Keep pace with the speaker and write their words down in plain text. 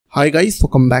Hi guys,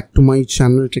 welcome back to my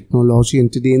channel Tricknology, and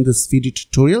today in this video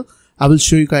tutorial I will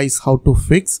show you guys how to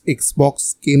fix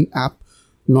Xbox game app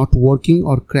not working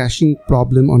or crashing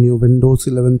problem on your Windows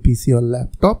 11 PC or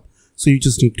laptop. So you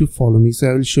just need to follow me. So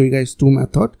I will show you guys two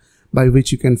methods by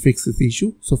which you can fix this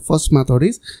issue. So first method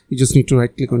is you just need to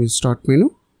right click on your start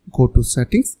menu, go to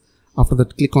settings. After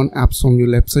that click on apps from your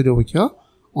left side over here.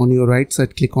 On your right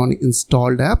side click on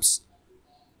installed apps.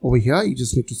 Over here you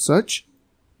just need to search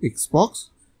Xbox.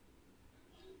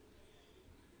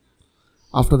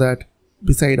 After that,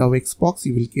 beside our Xbox,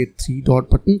 you will get three dot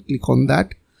button. Click on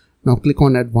that. Now click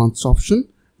on advanced option.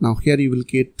 Now here you will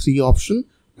get three options: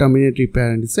 terminate,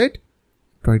 repair, and reset.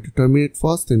 Try to terminate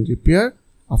first, then repair.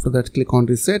 After that, click on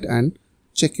reset and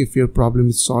check if your problem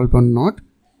is solved or not.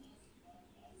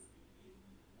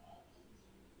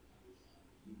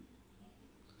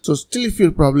 So still if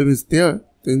your problem is there,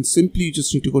 then simply you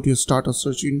just need to go to your start or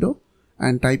search window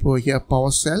and type over here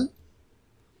PowerShell.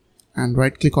 And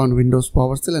right click on Windows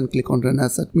PowerShell and click on Run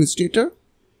as Administrator.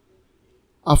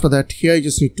 After that, here you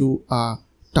just need to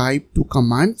type two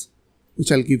commands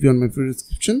which I'll give you on my video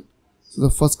description. So the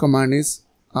first command is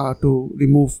to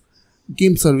remove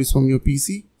game service from your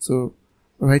PC. So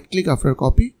right click after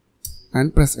copy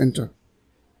and press enter.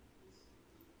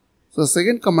 So the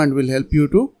second command will help you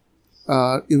to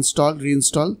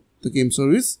reinstall the game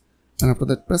service, and after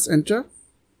that press enter.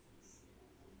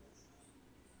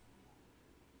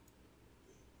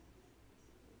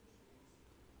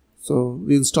 So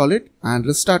reinstall it and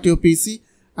restart your PC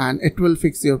and it will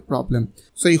fix your problem.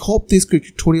 So I hope this quick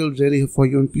tutorial really helpful for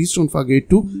you, and please don't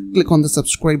forget to click on the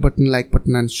subscribe button, like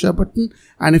button and share button.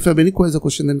 And if you have any questions or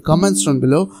question, then comments down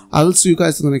below. I will see you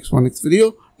guys in the next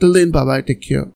video. Till then, bye bye, take care.